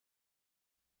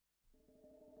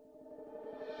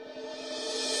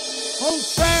Hold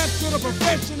fast to the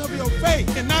profession of your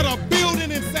faith, and not a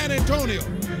building in San Antonio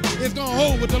is going to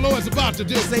hold what the Lord's about to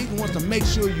do. Satan wants to make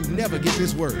sure you never get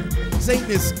this word.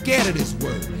 Satan is scared of this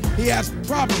word. He has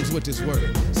problems with this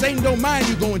word. Satan don't mind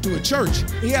you going to a church.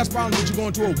 He has problems with you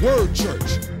going to a word church.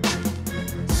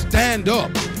 Stand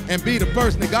up and be the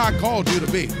person that God called you to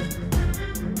be.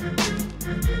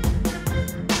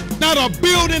 Not a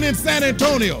building in San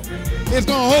Antonio is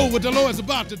going to hold what the Lord's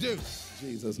about to do. In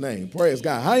Jesus' name. Praise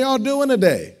God. How y'all doing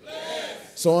today?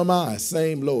 So am I.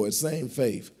 Same Lord, same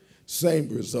faith, same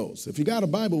results. If you got a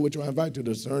Bible, which I invite you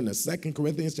to turn to 2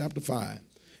 Corinthians chapter 5.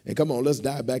 And come on, let's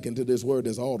dive back into this word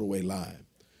that's all the way live,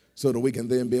 so that we can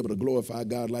then be able to glorify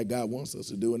God like God wants us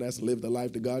to do, and that's live the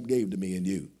life that God gave to me and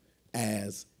you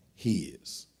as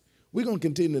His. We're going to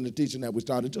continue in the teaching that we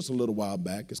started just a little while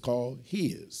back. It's called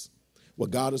His. Well,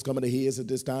 God is coming to His at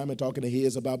this time and talking to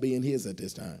His about being His at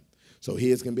this time. So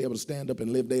His can be able to stand up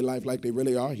and live their life like they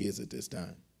really are His at this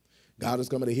time. God is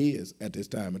coming to His at this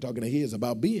time and talking to His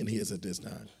about being His at this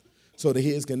time, so that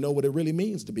His can know what it really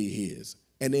means to be His,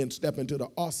 and then step into the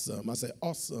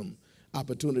awesome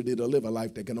opportunity to live a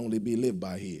life that can only be lived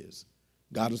by His.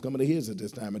 God is coming to His at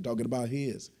this time and talking to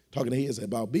His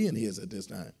about being His at this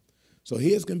time. So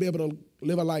His can be able to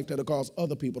live a life that'll cause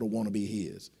other people to want to be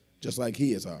His, just like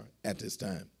His are at this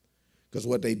time. Because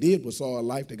what they did was saw a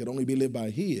life that could only be lived by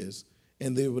His,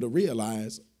 and they were to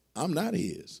realize, I'm not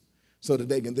His, so that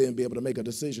they can then be able to make a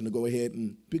decision to go ahead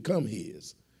and become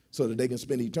His, so that they can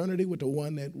spend eternity with the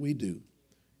one that we do.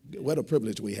 What a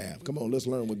privilege we have. Come on, let's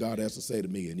learn what God has to say to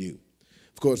me and you.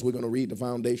 Of course, we're going to read the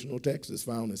foundational text. It's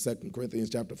found in 2 Corinthians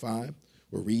chapter 5.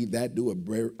 We'll read that, do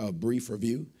a brief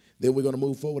review. Then we're going to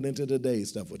move forward into today's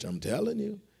stuff, which I'm telling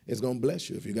you, it's going to bless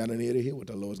you if you got an ear to hear what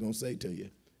the Lord's going to say to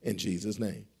you in Jesus'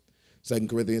 name. 2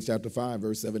 Corinthians chapter 5,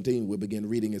 verse 17, we'll begin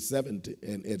reading at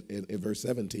verse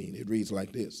 17. It reads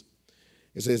like this.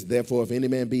 It says, therefore, if any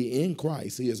man be in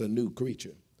Christ, he is a new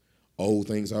creature. Old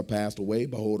things are passed away.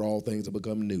 Behold, all things are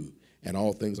become new. And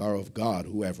all things are of God,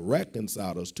 who have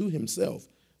reconciled us to Himself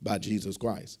by Jesus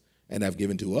Christ, and have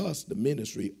given to us the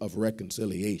ministry of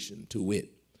reconciliation, to wit,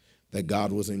 that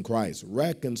God was in Christ,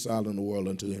 reconciling the world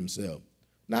unto Himself,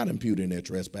 not imputing their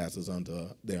trespasses unto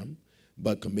them,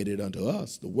 but committed unto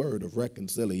us the word of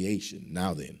reconciliation.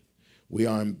 Now then, we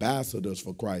are ambassadors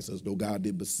for Christ, as though God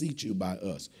did beseech you by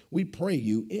us. We pray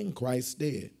you in Christ's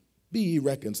stead, be ye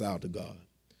reconciled to God.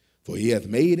 For He hath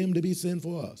made Him to be sin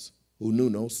for us, who knew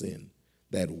no sin,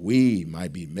 that we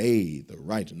might be made the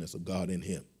righteousness of God in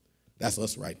Him. That's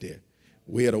us right there.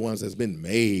 We are the ones that's been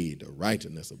made the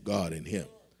righteousness of God in Him.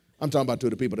 I'm talking about to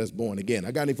the people that's born again.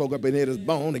 I got any folk up in here that's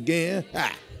born again?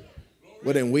 Ha!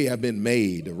 Well, then we have been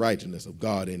made the righteousness of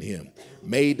God in Him.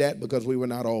 Made that because we were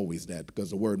not always that,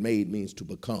 because the word made means to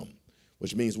become,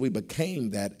 which means we became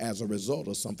that as a result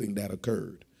of something that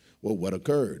occurred. Well, what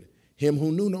occurred? Him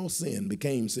who knew no sin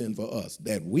became sin for us,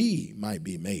 that we might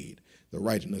be made the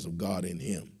righteousness of God in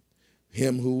Him.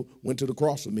 Him who went to the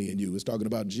cross for me and you is talking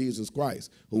about Jesus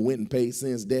Christ, who went and paid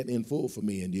sin's debt in full for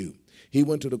me and you. He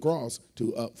went to the cross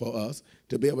for us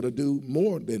to be able to do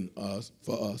more than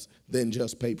than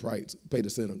just pay the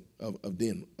sin of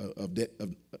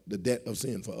the debt of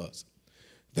sin for us.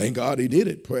 Thank God He did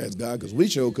it. Praise God, because we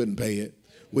sure couldn't pay it.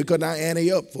 We could not ante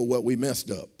up for what we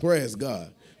messed up. Praise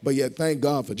God. But yet, thank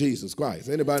God for Jesus Christ.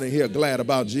 Anybody here glad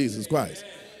about Jesus Christ?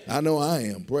 I know I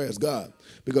am. Praise God.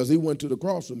 Because He went to the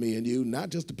cross for me and you, not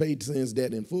just to pay sin's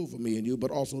debt in full for me and you,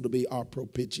 but also to be our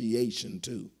propitiation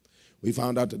too. We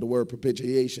found out that the word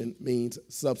propitiation means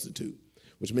substitute,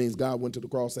 which means God went to the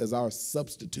cross as our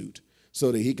substitute,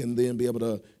 so that He can then be able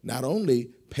to not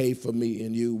only pay for me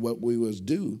and you what we was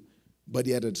due, but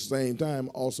yet at the same time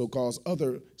also cause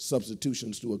other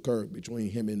substitutions to occur between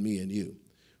Him and me and you.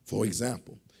 For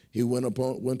example, He went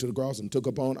to the cross and took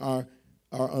upon our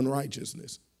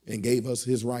unrighteousness and gave us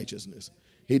His righteousness.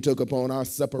 He took upon our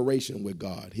separation with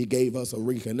God. He gave us a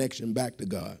reconnection back to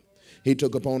God. He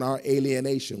took upon our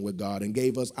alienation with God and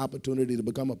gave us opportunity to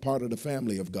become a part of the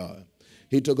family of God.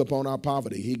 He took upon our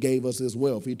poverty. He gave us His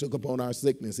wealth. He took upon our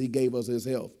sickness. He gave us His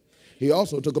health. He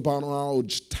also took upon our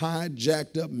old tied,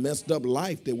 jacked up, messed up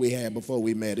life that we had before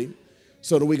we met Him,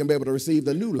 so that we can be able to receive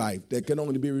the new life that can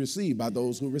only be received by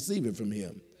those who receive it from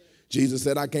Him. Jesus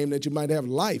said, I came that you might have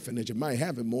life and that you might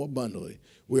have it more abundantly.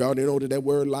 We already know that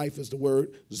word life is the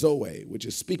word Zoe, which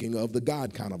is speaking of the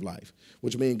God kind of life,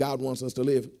 which means God wants us to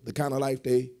live the kind of life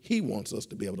that He wants us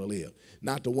to be able to live,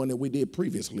 not the one that we did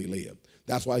previously live.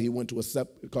 That's why He went to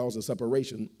cause the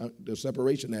separation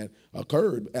that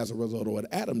occurred as a result of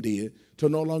what Adam did to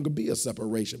no longer be a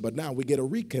separation. But now we get a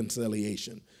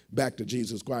reconciliation back to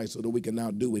Jesus Christ so that we can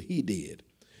now do what He did.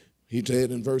 He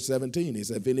said in verse 17, he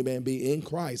said, if any man be in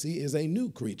Christ, he is a new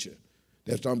creature.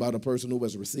 That's talking about a person who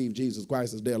has received Jesus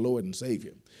Christ as their Lord and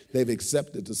Savior. They've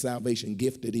accepted the salvation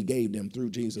gift that he gave them through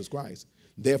Jesus Christ.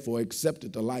 Therefore,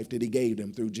 accepted the life that he gave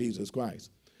them through Jesus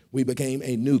Christ. We became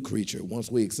a new creature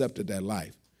once we accepted that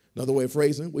life. Another way of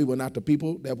phrasing, we were not the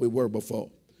people that we were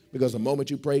before. Because the moment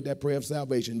you prayed that prayer of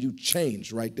salvation, you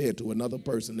changed right there to another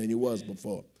person than you was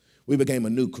before. We became a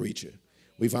new creature.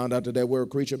 We found out that word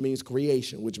creature means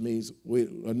creation, which means we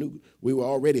were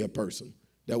already a person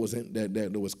that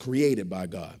was created by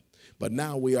God. But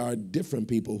now we are different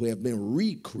people who have been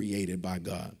recreated by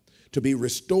God to be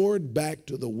restored back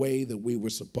to the way that we were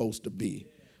supposed to be,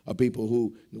 a people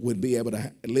who would be able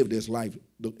to live this life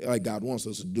like God wants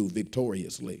us to do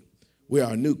victoriously. We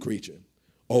are a new creature.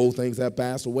 Old things have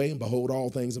passed away, and behold, all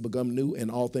things have become new, and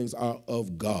all things are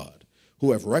of God,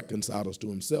 who have reconciled us to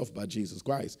himself by Jesus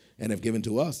Christ and have given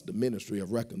to us the ministry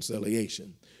of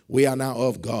reconciliation. We are now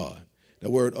of God. The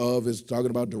word of is talking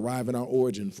about deriving our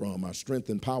origin from, our strength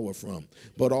and power from,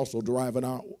 but also deriving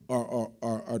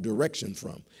our direction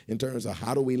from, in terms of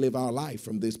how do we live our life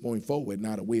from this point forward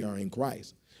now that we are in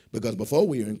Christ. Because before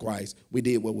we were in Christ, we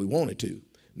did what we wanted to.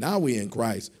 Now we're in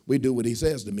Christ, we do what he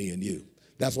says to me and you.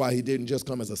 That's why he didn't just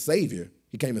come as a Savior,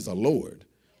 he came as a Lord.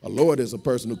 A Lord is a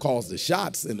person who calls the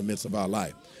shots in the midst of our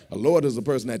life. A Lord is a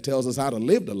person that tells us how to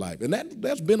live the life. And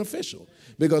that's beneficial.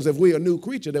 Because if we're a new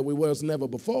creature that we was never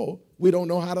before, we don't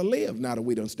know how to live now that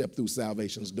we done stepped through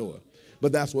salvation's door.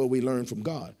 But that's what we learn from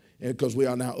God. And because we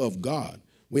are now of God,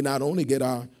 we not only get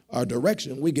our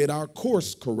direction, we get our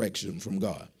course correction from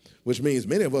God, which means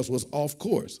many of us was off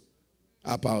course.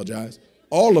 I apologize.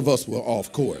 All of us were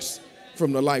off course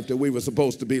from the life that we were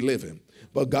supposed to be living.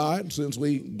 But God, since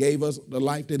we gave us the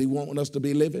life that he wanted us to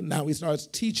be living, now he starts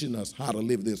teaching us how to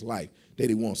live this life that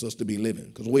he wants us to be living,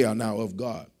 because we are now of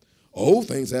God. Old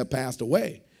things have passed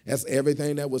away. That's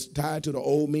everything that was tied to the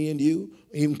old me and you,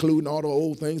 including all the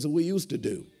old things that we used to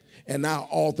do. And now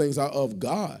all things are of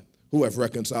God, who have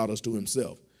reconciled us to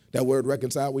himself. That word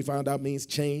reconcile, we found out, means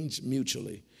change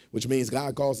mutually, which means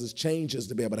God causes changes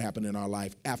to be able to happen in our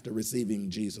life after receiving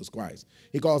Jesus Christ.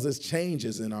 He causes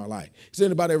changes in our life. Has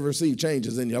anybody ever received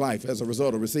changes in your life as a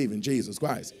result of receiving Jesus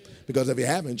Christ? Because if you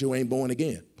haven't, you ain't born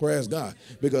again. Praise God.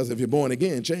 Because if you're born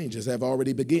again, changes have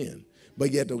already begun.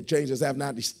 But yet the changes have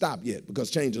not stopped yet,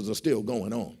 because changes are still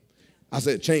going on. I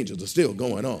said changes are still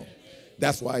going on.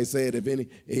 That's why he said,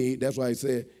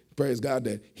 praise God,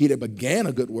 that he that began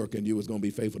a good work in you is going to be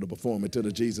faithful to perform it to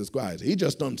the Jesus Christ. He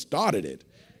just done started it.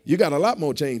 You got a lot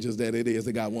more changes that it is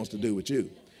that God wants to do with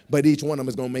you. But each one of them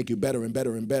is going to make you better and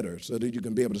better and better so that you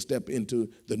can be able to step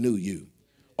into the new you.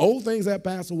 Old things have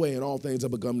passed away and all things have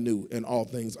become new, and all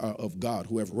things are of God,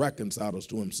 who have reconciled us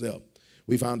to himself.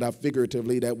 We found out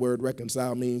figuratively that word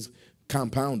reconcile means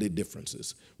compounded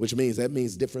differences, which means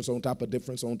difference on top of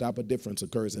difference on top of difference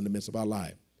occurs in the midst of our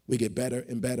life. We get better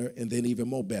and better, and then even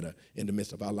more better in the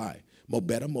midst of our life. More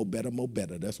better, more better, more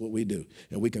better. That's what we do.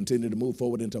 And we continue to move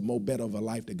forward into more better of a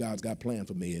life that God's got planned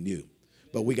for me and you.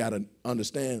 But we got to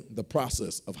understand the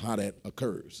process of how that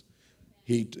occurs.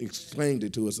 He explained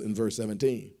it to us in verse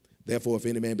 17. Therefore, if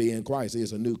any man be in Christ, he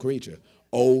is a new creature.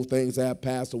 Old things have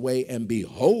passed away, and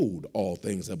behold, all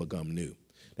things have become new.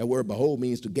 That word behold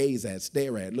means to gaze at,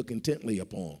 stare at, look intently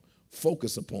upon,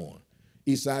 focus upon.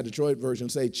 Eastside Detroit version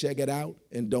say, check it out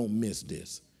and don't miss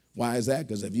this. Why is that?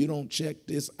 Because if you don't check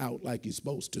this out like you're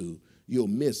supposed to, you'll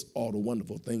miss all the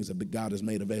wonderful things that God has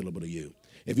made available to you.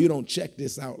 If you don't check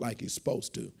this out like you're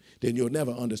supposed to, then you'll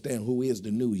never understand who is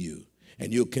the new you.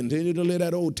 And you'll continue to live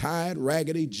that old tired,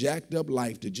 raggedy, jacked up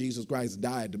life that Jesus Christ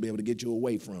died to be able to get you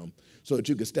away from, so that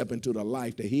you can step into the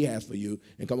life that he has for you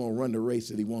and come on, run the race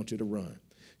that he wants you to run.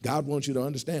 God wants you to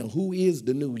understand who is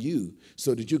the new you,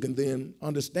 so that you can then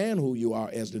understand who you are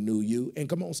as the new you and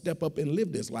come on, step up and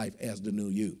live this life as the new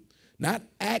you. Not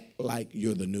act like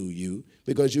you're the new you,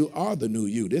 because you are the new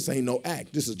you. This ain't no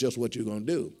act. This is just what you're going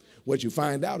to do. What you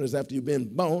find out is after you've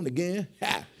been born again,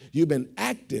 you've been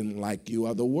acting like you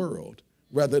are the world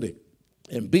rather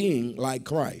than being like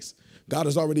Christ. God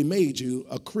has already made you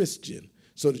a Christian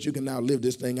so that you can now live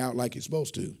this thing out like you're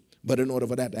supposed to. But in order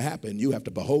for that to happen, you have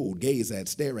to behold, gaze at,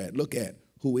 stare at, look at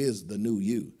who is the new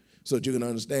you, so that you can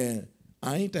understand,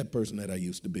 I ain't that person that I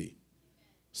used to be.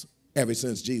 Ever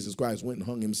since Jesus Christ went and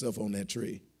hung himself on that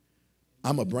tree,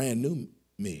 I'm a brand new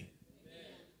me.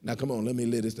 Now, come on, let me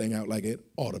lay this thing out like it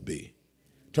ought to be.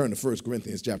 Turn to 1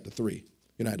 Corinthians chapter 3.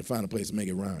 You know, I had to find a place to make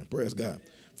it rhyme. Praise God.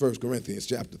 1 Corinthians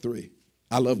chapter 3.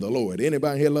 I love the Lord.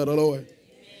 Anybody here love the Lord?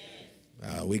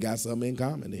 We got something in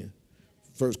common here.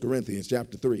 1 Corinthians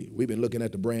chapter 3. We've been looking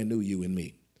at the brand new you and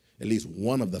me. At least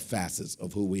one of the facets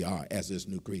of who we are as this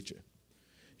new creature.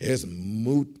 There's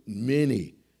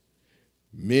many,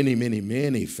 many, many,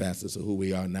 many facets of who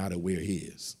we are now that we're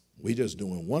his. We're just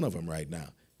doing one of them right now,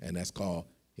 and that's called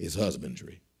his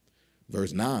husbandry.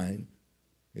 Verse 9,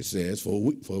 it says,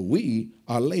 for we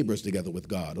are laborers together with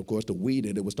God. Of course, the we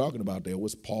that it was talking about there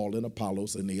was Paul and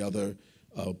Apollos and the other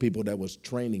people that was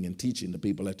training and teaching the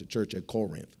people at the church at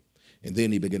Corinth. And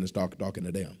then he began to start talking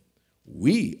to them.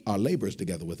 We are laborers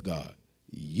together with God.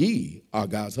 Ye are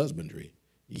God's husbandry.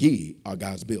 Ye are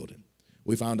God's building.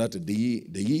 We found out that the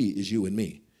ye is you and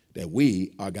me, that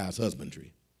we are God's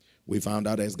husbandry. We found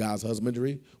out as God's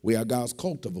husbandry, we are God's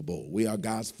cultivable. We are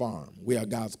God's farm. We are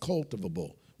God's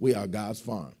cultivable. We are God's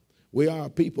farm. We are a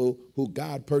people who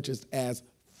God purchased as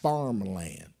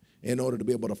farmland in order to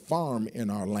be able to farm in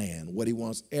our land what he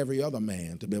wants every other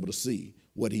man to be able to see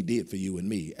what he did for you and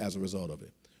me as a result of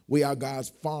it. We are God's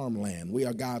farmland. We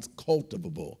are God's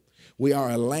cultivable. We are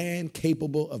a land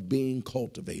capable of being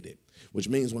cultivated, which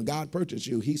means when God purchased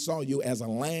you, he saw you as a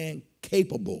land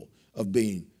capable of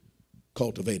being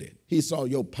cultivated. He saw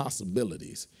your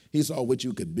possibilities. He saw what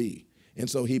you could be. And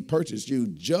so he purchased you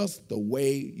just the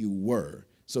way you were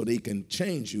so that he can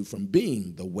change you from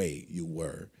being the way you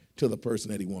were to the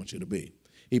person that he wants you to be.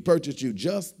 He purchased you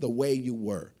just the way you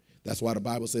were. That's why the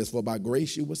Bible says, for by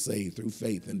grace you were saved through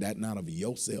faith, and that not of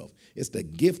yourself. It's the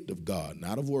gift of God,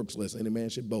 not of works, lest any man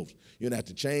should boast. You didn't have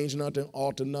to change nothing,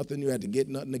 alter nothing. You had to get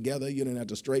nothing together. You didn't have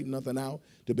to straighten nothing out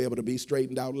to be able to be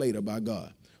straightened out later by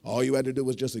God. All you had to do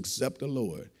was just accept the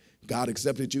Lord. God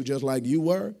accepted you just like you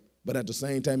were, but at the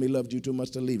same time, he loved you too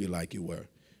much to leave you like you were,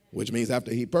 which means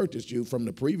after he purchased you from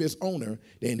the previous owner,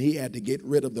 then he had to get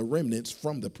rid of the remnants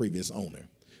from the previous owner.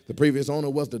 The previous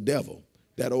owner was the devil.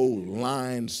 That old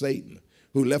lying Satan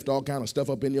who left all kind of stuff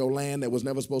up in your land that was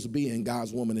never supposed to be in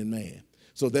God's woman and man.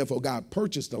 So therefore God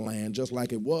purchased the land just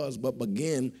like it was, but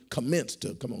commenced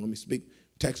to, come on, let me speak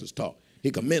Texas talk.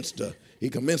 He commenced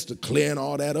to clearing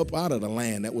all that up out of the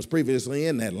land that was previously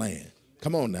in that land.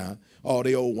 Come on now. All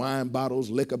the old wine bottles,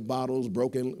 liquor bottles,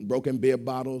 broken beer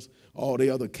bottles, all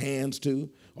the other cans too,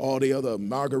 all the other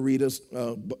margaritas,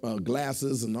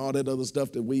 glasses and all that other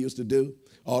stuff that we used to do.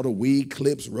 All the weed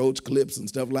clips, roach clips and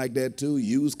stuff like that too.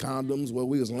 Used condoms where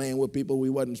we was laying with people we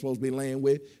wasn't supposed to be laying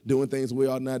with, doing things we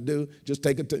ought not do. Just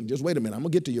just wait a minute. I'm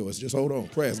going to get to yours. Just hold on.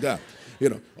 Praise God. You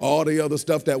know, all the other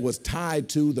stuff that was tied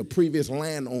to the previous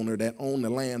landowner that owned the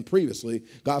land previously.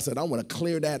 God said, I want to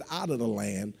clear that out of the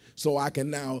land so I can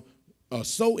now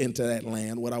sow into that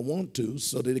land what I want to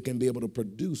so that it can be able to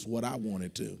produce what I want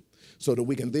it to. So that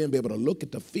we can then be able to look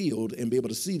at the field and be able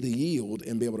to see the yield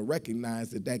and be able to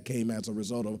recognize that that came as a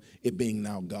result of it being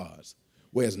now God's.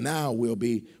 Whereas now we'll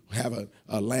have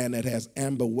a land that has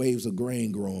amber waves of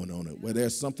grain growing on it, where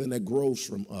there's something that grows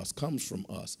from us, comes from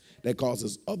us, that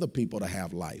causes other people to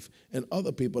have life and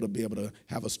other people to be able to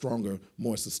have a stronger,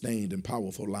 more sustained and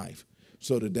powerful life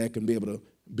so that that can be able to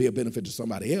be a benefit to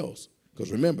somebody else.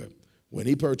 Because remember, when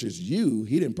he purchased you,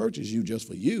 he didn't purchase you just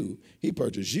for you. He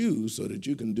purchased you so that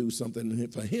you can do something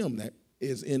for him that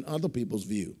is in other people's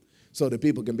view, so that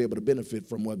people can be able to benefit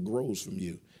from what grows from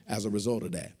you as a result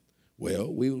of that. Well,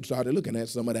 we started looking at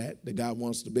some of that God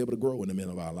wants to be able to grow in the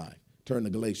middle of our life. Turn to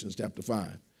Galatians chapter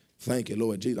 5. Thank you,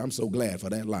 Lord Jesus. I'm so glad for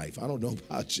that life. I don't know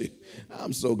about you.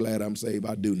 I'm so glad I'm saved.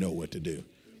 I do know what to do.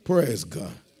 Praise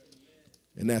God.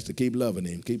 And that's to keep loving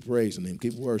him, keep praising him,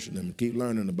 keep worshiping him, keep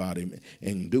learning about him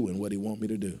and doing what he wants me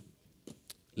to do.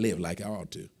 Live like I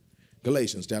ought to.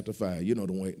 Galatians chapter 5, you know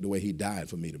the way he died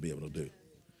for me to be able to do.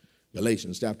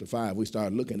 Galatians chapter 5, we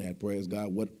started looking at, praise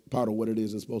God, what part of what it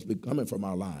is supposed to be coming from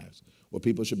our lives, where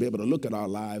people should be able to look at our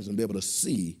lives and be able to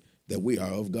see that we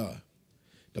are of God.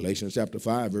 Galatians chapter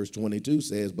 5, verse 22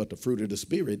 says, but the fruit of the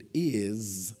Spirit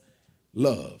is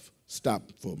love.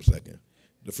 Stop for a second.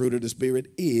 The fruit of the Spirit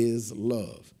is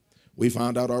love. We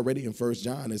found out already in 1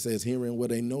 John, it says, herein will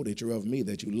they know that you're of me,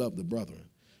 that you love the brethren.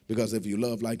 Because if you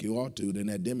love like you ought to, then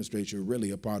that demonstrates you're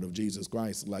really a part of Jesus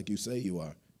Christ like you say you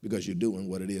are, because you're doing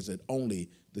what it is that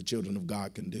only the children of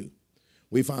God can do.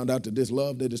 We found out that this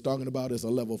love that it's talking about is a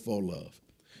level 4 love,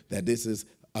 that this is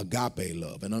agape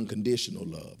love, an unconditional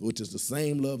love, which is the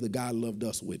same love that God loved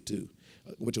us with too,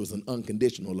 which was an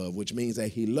unconditional love, which means that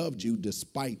he loved you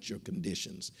despite your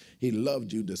conditions. He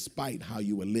loved you despite how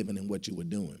you were living and what you were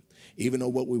doing. Even though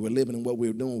what we were living and what we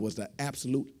were doing was the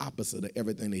absolute opposite of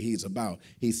everything that he's about,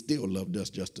 he still loved us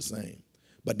just the same.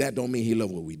 But that don't mean he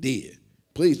loved what we did.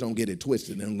 Please don't get it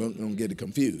twisted and don't get it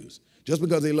confused. Just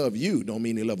because he loved you don't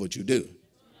mean he loved what you do.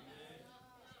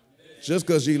 Just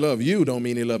because he loved you don't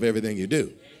mean he loved everything you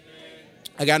do.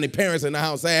 I got any parents in the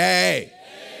house say, hey.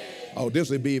 Oh, this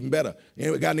would be even better.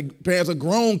 We got any parents of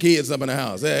grown kids up in the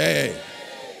house? Hey.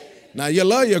 Now, you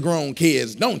love your grown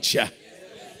kids, don't you?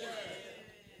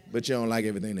 But you don't like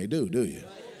everything they do you?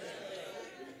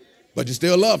 But you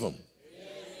still love them.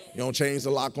 You don't change the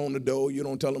lock on the door. You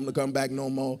don't tell them to come back no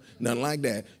more. Nothing like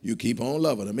that. You keep on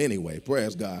loving them anyway.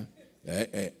 Praise God.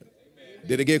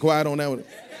 Did it get quiet on that one?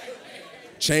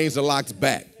 Change the locks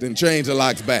back. Then change the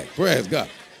locks back. Praise God.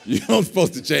 You don't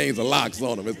supposed to change the locks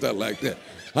on them and stuff like that.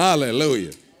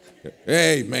 Hallelujah.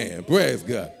 Amen. Praise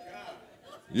God.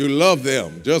 You love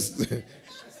them just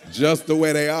the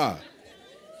way they are.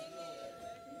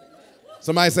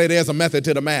 Somebody say there's a method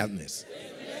to the madness.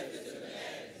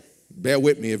 Bear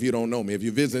with me if you don't know me. If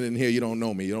you're visiting here, you don't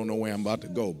know me. You don't know where I'm about to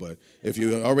go. But if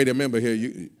you already remember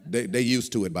here, they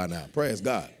used to it by now. Praise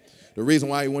God. The reason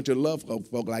why you want you to love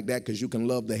folk like that, because you can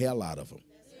love the hell out of them.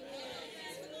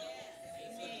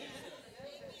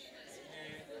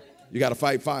 You got to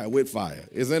fight fire with fire.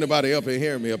 Is anybody up in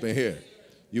hearing me up in here?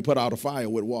 You put out a fire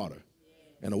with water.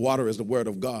 And the water is the word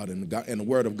of God. And the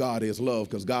word of God is love,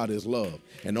 because God is love.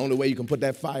 And the only way you can put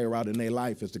that fire out in their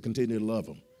life is to continue to love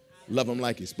them. Love them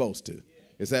like you're supposed to.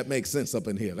 Does that make sense up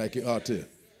in here? Like you ought to.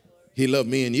 He loved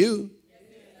me and you.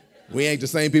 We ain't the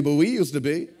same people we used to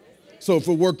be. So if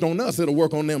it worked on us, it'll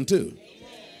work on them too.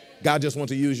 God just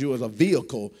wants to use you as a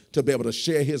vehicle to be able to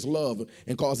share his love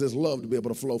and cause his love to be able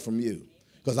to flow from you.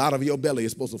 Because out of your belly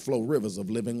is supposed to flow rivers of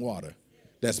living water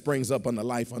that springs up unto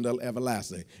life, unto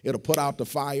everlasting. It'll put out the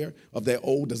fire of their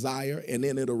old desire, and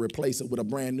then it'll replace it with a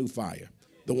brand new fire,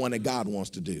 the one that God wants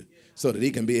to do, so that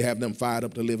he can have them fired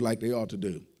up to live like they ought to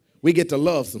do. We get to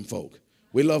love some folk.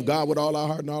 We love God with all our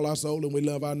heart and all our soul, and we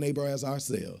love our neighbor as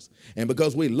ourselves. And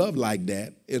because we love like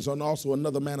that, it's also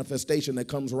another manifestation that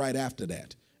comes right after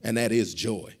that, and that is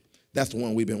joy. That's the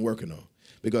one we've been working on,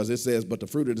 because it says, but the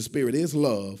fruit of the Spirit is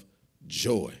love,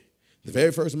 joy. The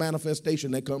very first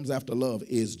manifestation that comes after love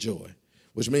is joy,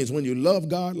 which means when you love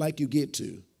God like you get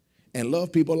to and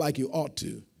love people like you ought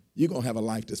to, you're going to have a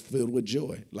life that's filled with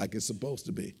joy like it's supposed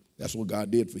to be. That's what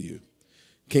God did for you.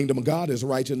 Kingdom of God is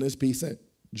righteousness, peace, and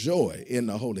joy in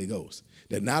the Holy Ghost.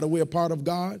 That now that we're part of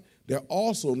God, they're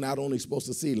also not only supposed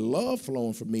to see love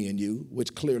flowing from me and you,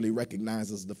 which clearly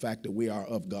recognizes the fact that we are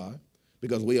of God,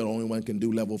 because we are the only one can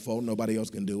do level 4. Nobody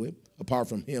else can do it. Apart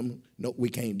from him, no, we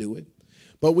can't do it.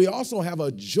 But we also have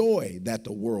a joy that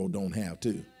the world don't have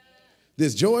too.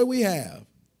 This joy we have,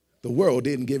 the world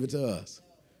didn't give it to us.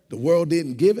 The world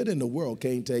didn't give it, and the world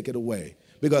can't take it away,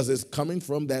 because it's coming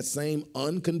from that same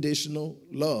unconditional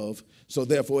love. So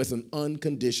therefore, it's an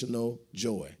unconditional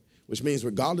joy, which means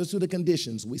regardless of the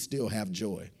conditions, we still have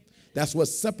joy. That's what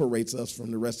separates us from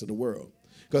the rest of the world,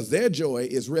 because their joy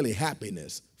is really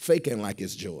happiness, faking like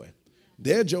it's joy.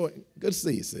 Their joy, good to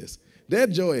see you, sis. Their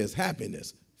joy is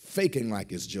happiness, faking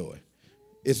like it's joy.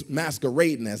 It's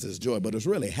masquerading as it's joy, but it's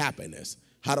really happiness.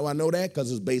 How do I know that? Because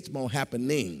it's based on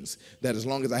happenings. That as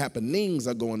long as the happenings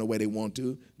are going the way they want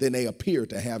to, then they appear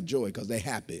to have joy because they're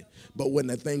happy. But when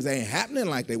the things ain't happening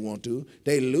like they want to,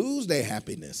 they lose their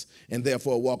happiness and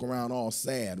therefore walk around all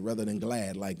sad rather than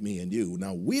glad like me and you.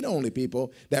 Now, we the only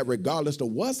people that regardless of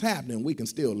what's happening, we can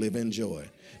still live in joy.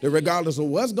 That regardless of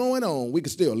what's going on, we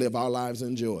can still live our lives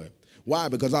in joy. Why?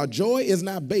 Because our joy is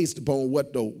not based upon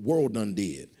what the world done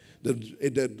did.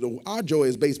 Our joy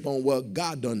is based upon what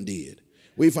God done did.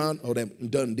 We found, that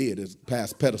done did is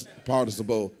past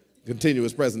participle,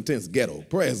 continuous present tense, ghetto.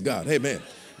 Praise God. Amen.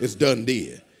 It's done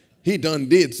did. He done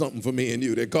did something for me and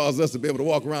you that caused us to be able to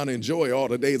walk around and enjoy all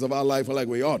the days of our life like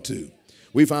we ought to.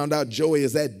 We found out joy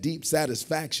is that deep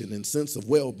satisfaction and sense of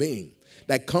well-being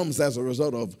that comes as a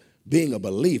result of being a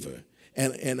believer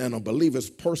and a believer's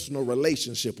personal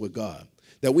relationship with God.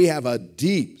 That we have a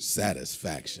deep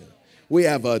satisfaction. We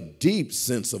have a deep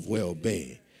sense of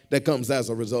well-being that comes as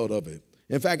a result of it.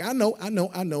 In fact, I know,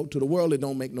 to the world it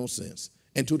don't make no sense.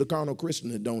 And to the carnal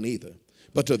Christian it don't either.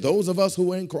 But to those of us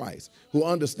who are in Christ, who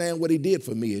understand what he did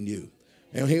for me and you,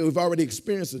 and we've already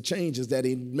experienced the changes that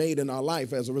he made in our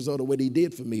life as a result of what he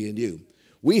did for me and you,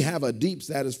 we have a deep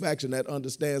satisfaction that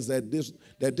understands that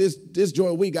this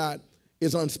joy we got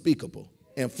is unspeakable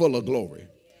and full of glory.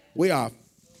 We are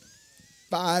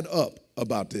fired up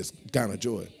about this kind of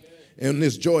joy. And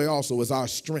this joy also is our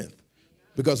strength,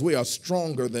 because we are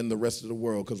stronger than the rest of the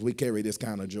world because we carry this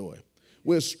kind of joy.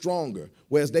 We're stronger.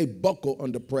 Whereas they buckle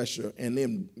under pressure and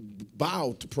then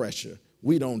bow to pressure,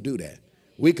 we don't do that.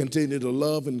 We continue to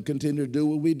love and continue to do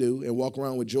what we do and walk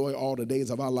around with joy all the days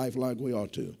of our life like we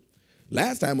ought to.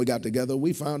 Last time we got together,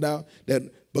 we found out that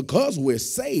because we're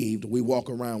saved, we walk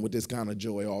around with this kind of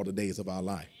joy all the days of our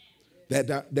life.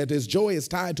 That this joy is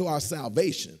tied to our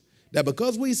salvation. That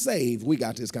because we're saved, we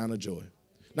got this kind of joy.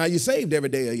 Now, you're saved every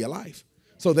day of your life.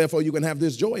 So therefore, you can have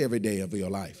this joy every day of your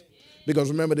life. Because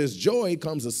remember, this joy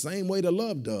comes the same way the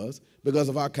love does because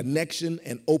of our connection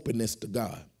and openness to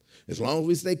God. As long as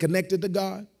we stay connected to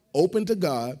God, open to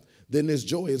God, then this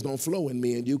joy is going to flow in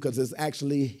me and you because it's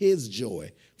actually his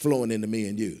joy flowing into me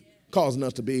and you, causing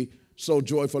us to be so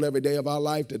joyful every day of our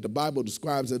life that the Bible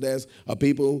describes it as a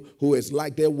people who it's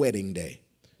like their wedding day.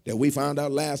 That we found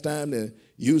out last time that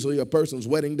usually a person's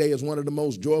wedding day is one of the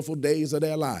most joyful days of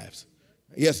their lives.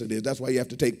 Yes, it is. That's why you have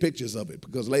to take pictures of it,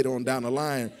 because later on down the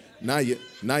line, now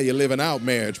you're living out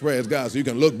marriage, praise God, so you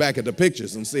can look back at the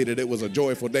pictures and see that it was a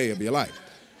joyful day of your life.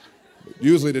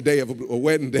 Usually the day of a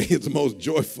wedding day is the most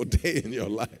joyful day in your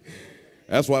life.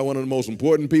 That's why one of the most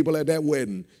important people at that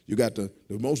wedding, you got the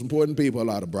most important people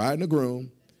are the bride and the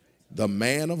groom, the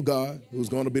man of God, who's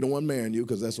going to be the one marrying you,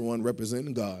 because that's the one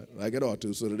representing God like it ought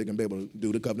to, so that they can be able to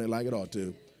do the covenant like it ought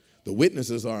to. The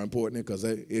witnesses are important because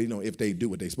if they do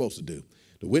what they're supposed to do.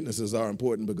 The witnesses are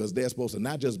important because they're supposed to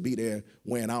not just be there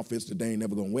wearing outfits that they ain't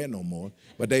never going to wear no more,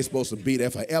 but they're supposed to be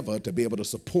there forever to be able to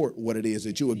support what it is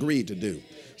that you agreed to do.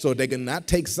 So they can not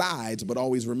take sides, but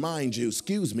always remind you,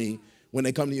 excuse me, when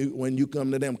they come to you, when you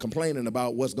come to them complaining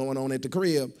about what's going on at the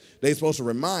crib, they're supposed to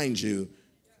remind you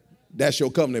that's your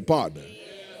covenant partner.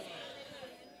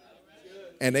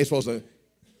 And they're supposed to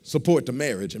support the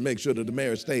marriage and make sure that the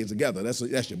marriage stays together.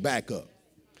 That's your backup.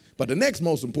 But the next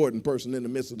most important person in the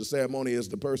midst of the ceremony is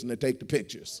the person that take the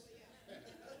pictures,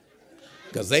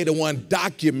 because they the one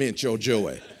document your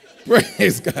joy.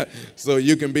 Praise God. So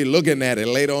you can be looking at it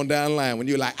later on down the line when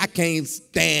you're like, I can't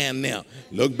stand them.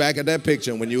 Look back at that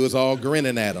picture when you was all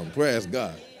grinning at them. Praise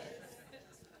God.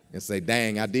 And say,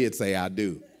 dang, I did say I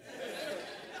do.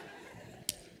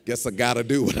 Guess I got to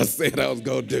do what I said I was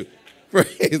going to do.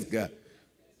 Praise God.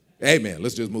 Amen.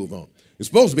 Let's just move on. You're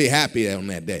supposed to be happy on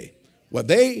that day. Well,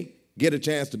 they get a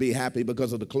chance to be happy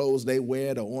because of the clothes they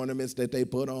wear, the ornaments that they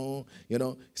put on,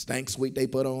 stank sweet they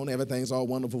put on. Everything's all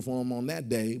wonderful for them on that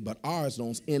day, but ours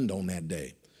don't end on that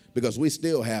day because we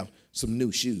still have some new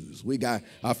shoes. We got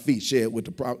our feet shed with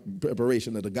the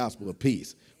preparation of the gospel of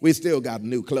peace. We still got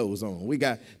new clothes on. We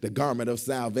got the garment of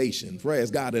salvation, praise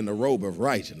God, in the robe of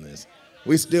righteousness.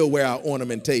 We still wear our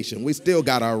ornamentation. We still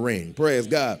got our ring, praise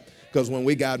God. Because when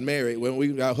we got married, when we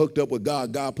got hooked up with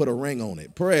God, God put a ring on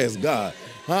it. Praise God.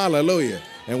 Hallelujah.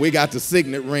 And we got the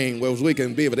signet ring where we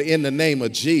can be able to, in the name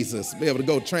of Jesus, be able to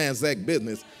go transact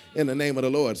business in the name of the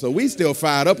Lord. So we still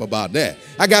fired up about that.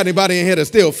 I got anybody in here that's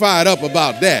still fired up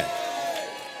about that?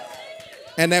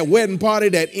 And that wedding party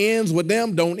that ends with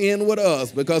them don't end with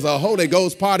us, because a Holy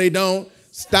Ghost party don't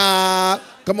stop.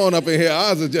 Come on up in here.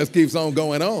 Ours just keeps on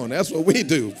going on. That's what we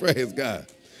do. Praise God.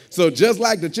 So just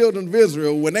like the children of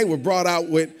Israel, when they were brought out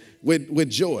with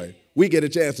joy, we get a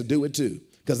chance to do it too.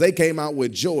 Because they came out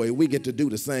with joy, we get to do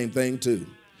the same thing too.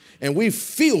 And we're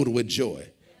filled with joy.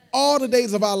 All the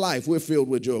days of our life, we're filled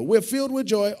with joy. We're filled with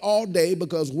joy all day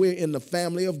because we're in the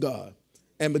family of God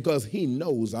and because he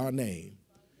knows our name.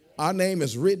 Our name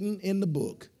is written in the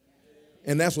book.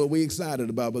 And that's what we're excited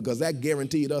about, because that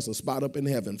guaranteed us a spot up in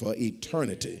heaven for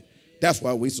eternity. That's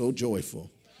why we're so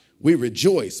joyful. We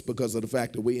rejoice because of the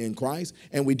fact that we're in Christ,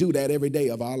 and we do that every day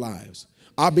of our lives.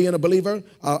 Our being a believer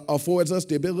affords us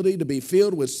the ability to be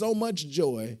filled with so much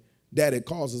joy that it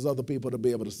causes other people to be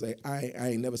able to say, I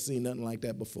ain't never seen nothing like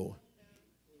that before.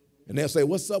 And they'll say,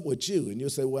 what's up with you? And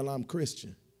you'll say, well, I'm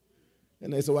Christian.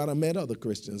 And they say, well, I done met other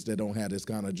Christians that don't have this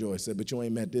kind of joy. I said, but you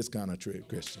ain't met this kind of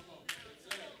Christian.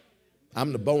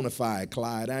 I'm the bona fide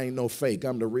Clyde. I ain't no fake.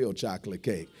 I'm the real chocolate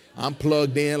cake. I'm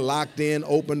plugged in, locked in,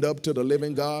 opened up to the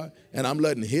living God, and I'm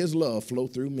letting his love flow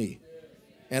through me.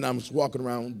 And I'm just walking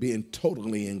around being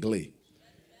totally in glee.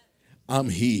 I'm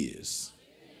his.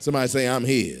 Somebody say, I'm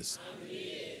his. I'm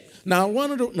his. Now,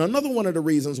 another one of the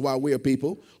reasons why we're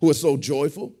people who are so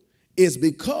joyful is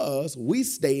because we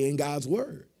stay in God's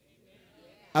word.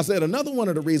 I said another one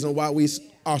of the reasons why we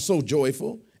are so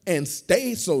joyful and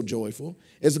stay so joyful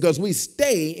is because we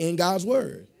stay in God's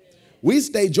word. We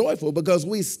stay joyful because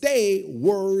we stay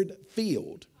word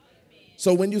filled.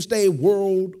 So when you stay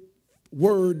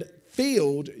word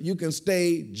filled, you can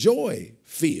stay joy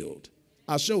filled.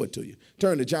 I'll show it to you.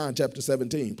 Turn to John chapter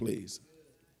 17, please.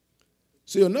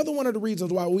 See, another one of the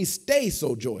reasons why we stay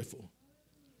so joyful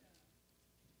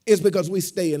is because we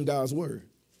stay in God's word.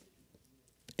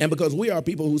 And because we are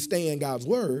people who stay in God's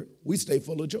word, we stay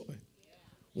full of joy.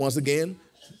 Once again,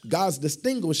 God's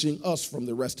distinguishing us from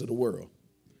the rest of the world.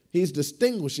 He's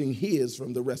distinguishing his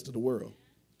from the rest of the world.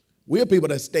 We're people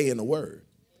that stay in the word.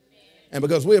 And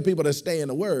because we're people that stay in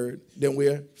the word, then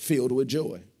we're filled with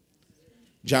joy.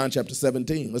 John chapter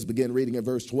 17, let's begin reading at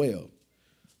verse 12.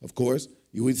 Of course,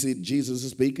 we see Jesus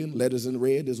is speaking. Letters in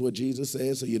red is what Jesus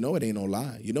says, so you know it ain't no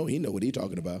lie. You know he know what he's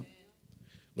talking about.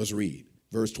 Let's read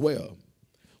verse 12.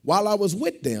 while I was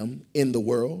with them in the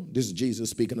world, this is Jesus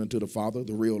speaking unto the Father,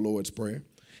 the real Lord's Prayer.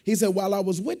 He said, while I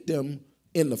was with them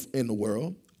in the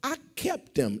world, I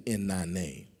kept them in thy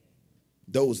name,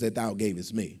 those that thou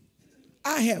gavest me.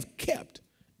 I have kept,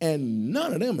 and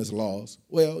none of them is lost.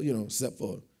 Well, except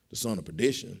for the son of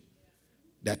perdition,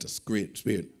 that the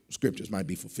scriptures might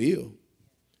be fulfilled.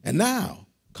 And now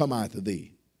come I to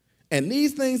thee. And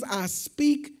these things I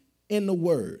speak in the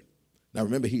word. Now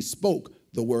remember, he spoke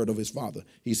the word of his Father.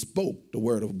 He spoke the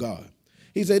word of God.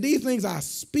 He said, these things I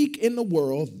speak in the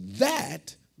world,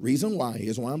 that, reason why,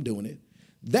 here's why I'm doing it,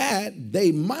 that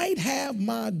they might have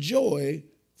my joy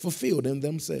fulfilled in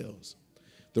themselves.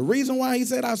 The reason why he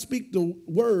said I speak the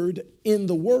word in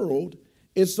the world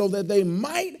is so that they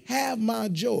might have my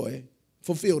joy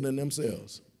fulfilled in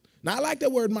themselves. Now, I like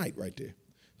that word might right there.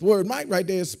 The word might right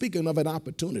there is speaking of an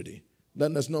opportunity,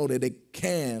 letting us know that it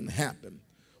can happen.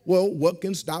 Well, what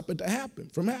can stop it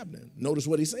from happening? Notice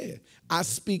what he said. I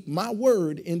speak my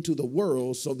word into the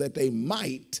world so that they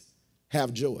might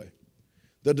have joy.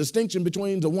 The distinction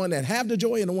between the one that have the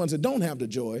joy and the ones that don't have the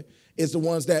joy is the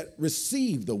ones that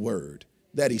receive the word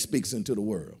that he speaks into the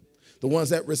world. The ones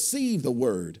that receive the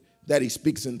word that he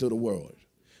speaks into the world.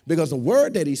 Because the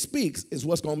word that he speaks is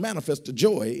what's going to manifest the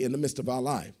joy in the midst of our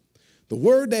life. The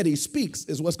word that he speaks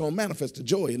is what's going to manifest the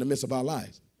joy in the midst of our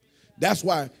lives. That's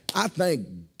why I thank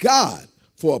God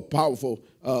for a powerful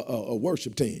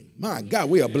worship team. My God,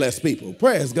 we are blessed people.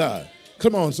 Praise God.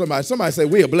 Come on, somebody. Somebody say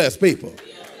we are blessed people.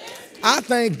 I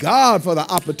thank God for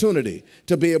the opportunity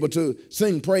to be able to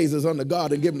sing praises unto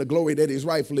God and give him the glory that he's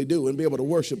rightfully due and be able to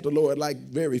worship the Lord like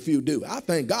very few do. I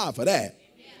thank God for that.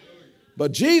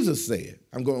 But Jesus said,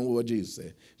 I'm going with what Jesus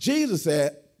said. Jesus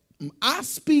said, I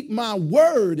speak my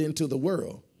word into the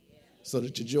world so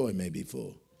that your joy may be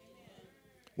full.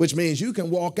 Which means you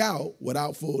can walk out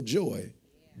without full joy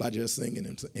by just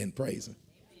singing and praising.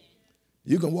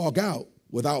 You can walk out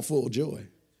without full joy.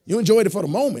 You enjoyed it for the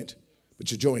moment,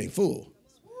 but your joy ain't full.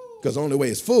 Because the only way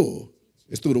it's full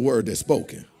is through the word that's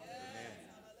spoken.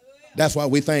 That's why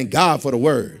we thank God for the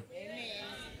word.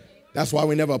 That's why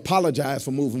we never apologize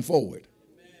for moving forward.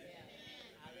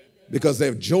 Because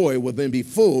their joy will then be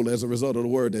full as a result of the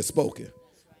word that's spoken.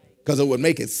 Because it would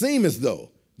make it seem as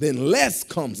though then less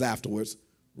comes afterwards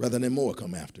rather than more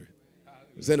come after it.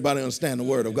 Does anybody understand the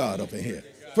word of God up in here?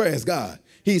 Praise God.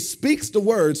 He speaks the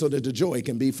word so that the joy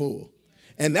can be full.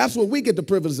 And that's what we get the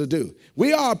privilege to do.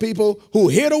 We are people who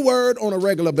hear the word on a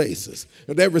regular basis.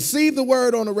 They receive the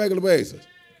word on a regular basis.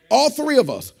 All three of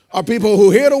us are people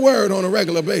who hear the word on a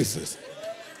regular basis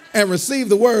and receive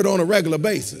the word on a regular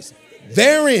basis.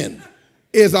 Therein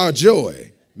is our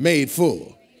joy made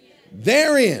full.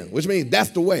 Therein, which means that's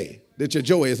the way that your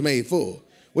joy is made full.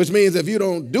 Which means if you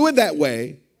don't do it that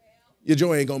way, your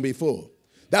joy ain't going to be full.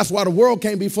 That's why the world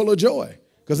can't be full of joy,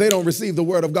 because they don't receive the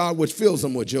word of God, which fills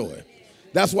them with joy.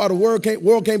 That's why the world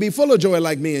can't be full of joy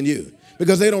like me and you,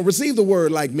 because they don't receive the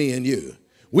word like me and you.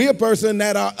 We a person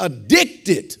that are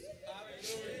addicted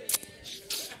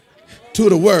to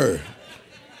the word.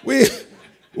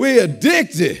 We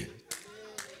addicted.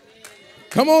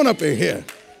 Come on up in here.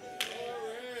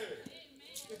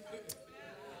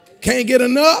 Can't get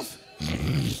enough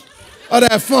of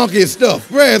that funky stuff.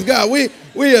 Praise God.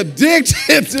 We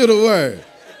addicted to the word.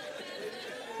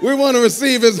 We want to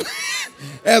receive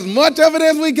as much of it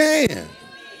as we can.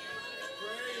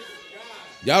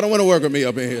 Y'all don't want to work with me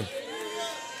up in here.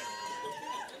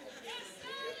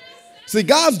 See,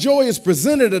 God's joy is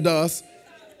presented to us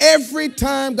every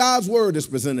time God's word is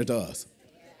presented to us.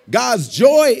 God's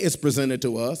joy is presented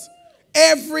to us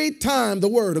every time the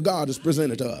word of God is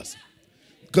presented to us.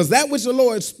 Because that which the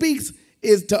Lord speaks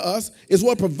to us is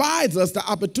what provides us the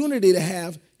opportunity to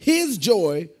have his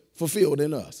joy fulfilled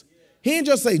in us. He didn't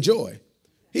just say joy.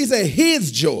 He said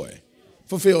his joy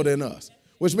fulfilled in us,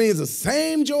 which means the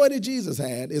same joy that Jesus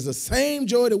had is the same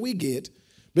joy that we get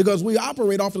because we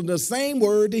operate off of the same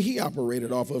word that he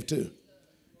operated off of too.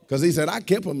 Because he said, I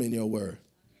kept them in your word.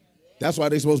 That's why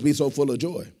they're supposed to be so full of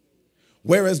joy.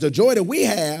 Whereas the joy that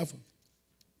the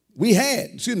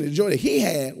joy that he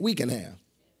had, we can have.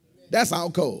 That's our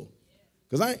code.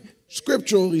 Because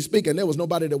scripturally speaking, there was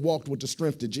nobody that walked with the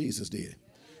strength that Jesus did.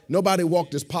 Nobody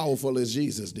walked as powerful as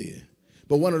Jesus did.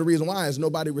 But one of the reasons why is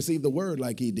nobody received the word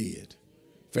like he did.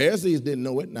 Pharisees didn't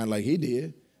know it, not like he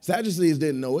did. Sadducees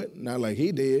didn't know it, not like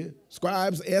he did.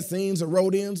 Scribes, Essenes,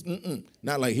 Herodians,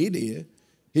 not like he did.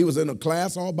 He was in a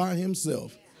class all by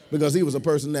himself because he was a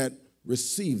person that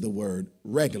received the word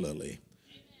regularly,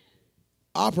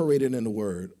 operated in the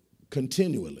word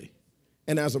continually,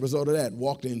 and as a result of that,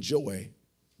 walked in joy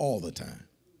all the time.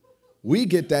 We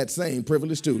get that same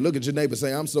privilege too. Look at your neighbor and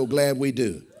say, I'm so glad we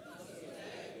do.